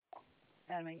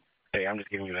Hey, I'm just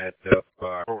giving you a heads up.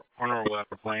 Corner left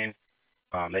for plane.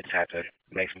 They just had to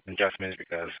make some adjustments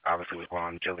because obviously it was going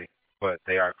on in Chile, but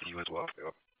they are for you as well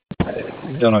still.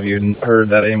 I don't know if you heard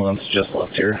that ambulance just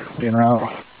left here, being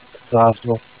around the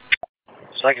hospital.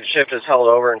 Second shift is held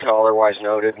over until otherwise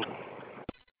noted.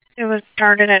 It was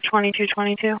started at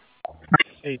 22:22.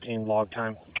 18 log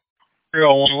time.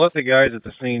 301, let the guys at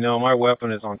the scene know my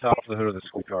weapon is on top of the hood of the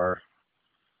school car.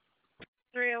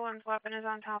 301's weapon is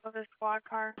on top of his squad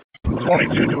car.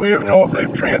 22, do we even know if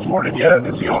they've transported yet?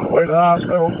 Is he on the way to the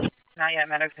hospital? Not yet.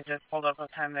 Medics had just pulled up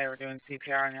what time they were doing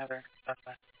CPR on the other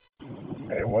suspect.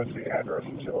 Hey, what's the address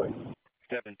in Chile?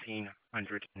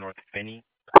 1700 North Finney.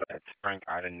 That's Frank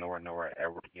out of nowhere,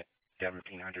 Edward.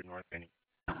 1700 North Finney.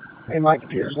 Hey, my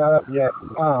computer's not up yet.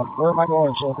 Where am I going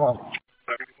in Chillicothe?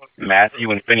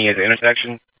 Matthew and Finney at the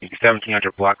intersection.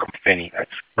 1700 block of Finney. That's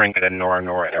Frank out of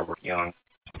nowhere, Edward Young.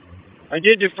 I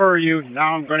did defer you.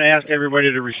 Now I'm going to ask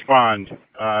everybody to respond.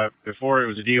 Before it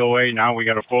was a DOA, now we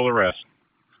got a full arrest.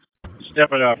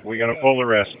 Step it up. We got a full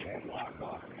arrest.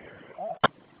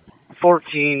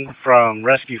 14 from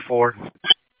Rescue 4.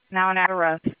 Now an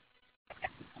arrest.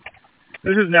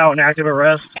 This is now an active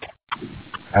arrest.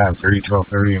 30,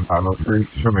 1230, and 503.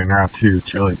 Swimming route to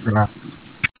Chile for now.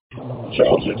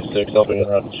 Charles 56, helping in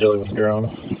route to Chile with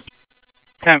drone.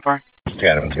 10-4.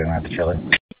 Academy's getting out to Chile.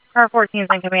 Car 14 is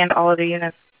in command. All of the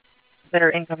units that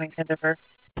are incoming can defer.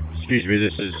 Excuse me,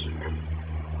 this is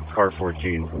Car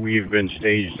 14. We've been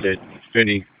staged at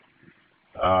Finney.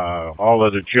 All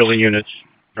other Chile units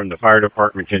from the fire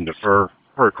department can defer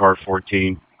per Car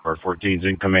 14. Car 14's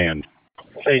in command.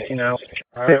 18 out.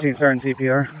 15 starting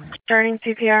CPR. Starting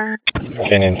CPR.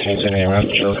 Canyon 2, sending around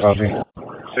to Chillicothe.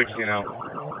 16 out.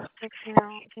 16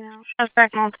 out. 18 out.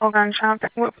 Suspect multiple gunshots.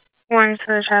 One to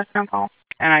the chest and pulse.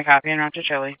 And I copy and route to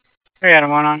Chile. 3 out of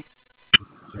 1 on.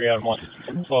 3 out of 1.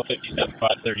 1257,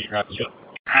 530, route to Chile.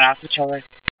 And out to Chile.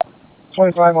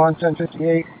 25 on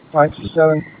 1058,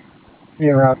 527,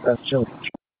 being route to Chile.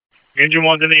 Engine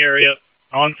 1's in the area.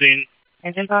 On scene.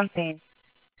 Engine's on scene.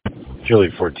 Chile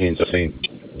 14's a scene.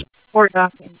 Fort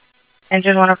docking.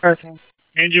 Engine 1 approaching.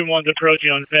 Engine 1's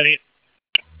approaching on Penny.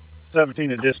 17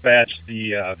 to dispatch.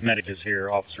 The medic is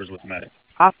here. Officers with medic.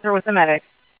 Officer with the medic.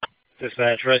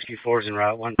 Dispatch, Rescue 4's en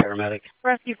route. 1 paramedic.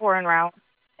 Rescue 4 en route.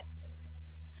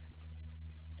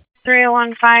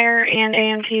 301 fire and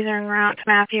AMTs are en route to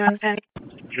Matthew and Finney.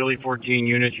 Chile 14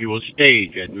 units, you will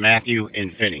stage at Matthew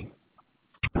and Finney.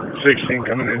 16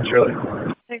 coming in Chile.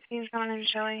 16's coming into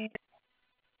Chile.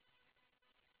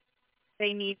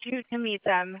 They need you to meet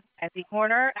them at the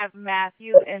corner of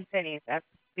Matthew and Finney's. That's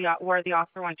where the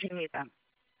officer wants you to meet them.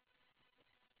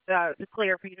 So it's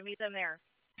clear for you to meet them there.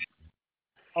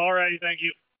 Alrighty, thank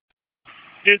you.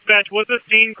 Dispatch, was the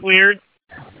scene cleared?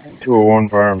 201,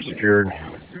 firearm secured.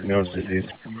 No disease.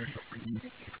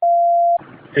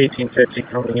 1850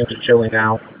 coming into Chile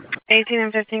now. 18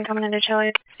 and 15 coming into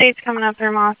Chile. State's coming up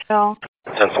through Mossville.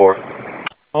 10-4.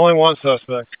 Only one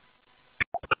suspect.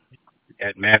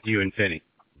 At Matthew and Finney.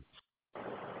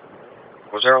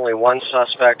 Was there only one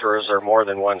suspect or is there more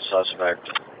than one suspect?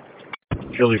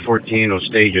 Chile 14 will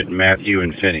stage at Matthew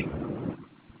and Finney.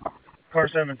 Car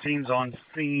 17's on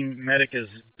scene. Medic is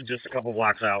just a couple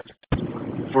blocks out.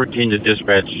 14 to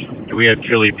dispatch. Do we have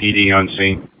Chile PD on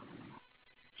scene?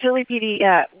 Chile PD,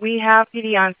 yeah. We have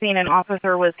PD on scene. An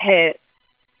officer was hit.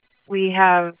 We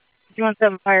have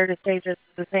 217 fire to stage is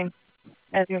the same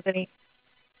as you and Finney.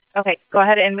 Okay, go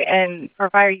ahead and for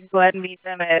fire, you can go ahead and meet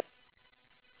them at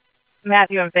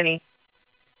Matthew and Finney.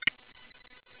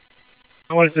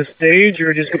 I want to stage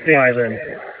or just get the island?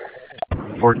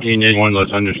 14 is one.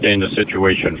 Let's understand the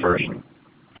situation first.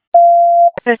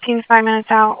 15's 5 minutes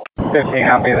out. 15,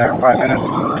 I'll be there in 5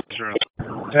 minutes. Sure.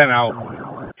 10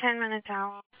 out. 10 minutes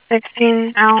out.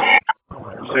 16 out.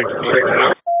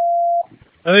 16.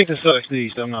 I think the suspect's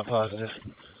east. I'm not positive.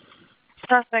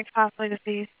 Suspect possibly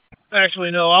deceased. Actually,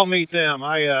 no. I'll meet them.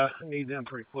 I need them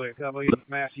pretty quick. I'll be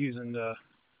Matthews and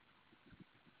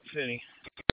Finney.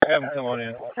 Have them come on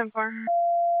in. 10-4.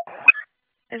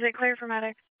 Is it clear for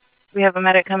medic? We have a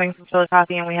medic coming from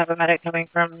Chillicothe and we have a medic coming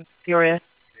from Peoria.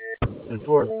 And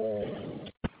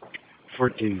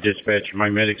 14 dispatch. My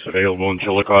medic's available in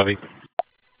Chillicothe.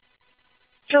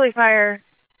 Chile Fire,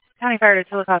 County Fire to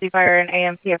Chillicothe Fire and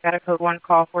AMT. I've got a code 1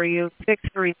 call for you.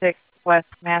 636 West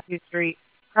Matthew Street,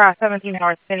 cross 17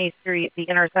 North Finney Street, the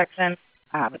intersection.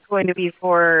 It's going to be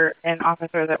for an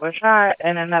officer that was shot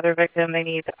and another victim. They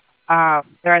need,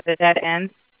 they're at the dead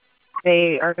end.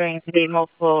 They are going to need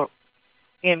multiple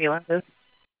ambulances.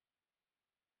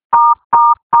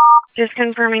 Just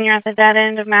confirming you're at the dead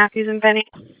end of Matthews and Finney.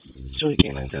 Chili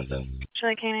Canine 10-10.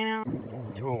 Chili Canine out.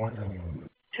 201.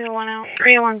 201 out.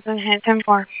 301's been hit.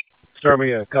 10-4. Start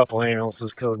me a couple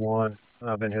ambulances, code 1.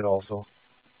 I've been hit also.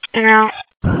 In route.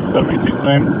 72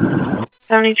 claim.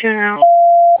 72 in route.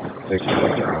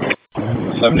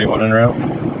 71 en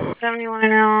route. 71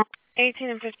 in route. 18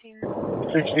 and 15.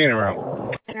 16 en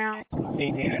route. In route.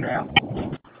 18 en route.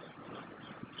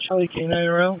 Chili Canine en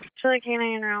route. Chili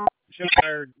Canine in route.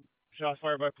 Shots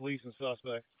fired by police and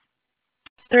suspect.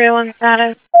 301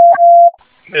 status.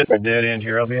 It's a dead end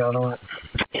here. I'll be out on it.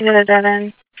 Into the dead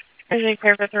end. Usually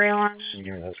clear for 301. Can you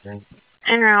give me that screen?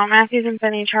 En route. Matthews and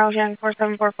Finney. Charles Young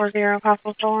 47440.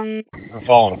 Possible stolen. I'm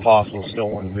following a possible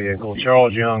stolen vehicle.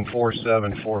 Charles Young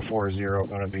 47440.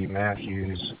 Going to be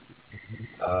Matthews,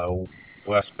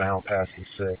 westbound passing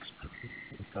 6.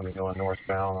 Going to be going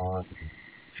northbound on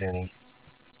Finney.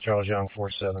 Charles Young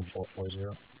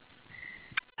 47440.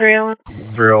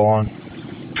 301.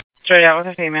 301. Straight out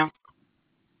with a female.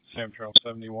 Sam Charles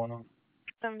 71 on.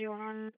 71.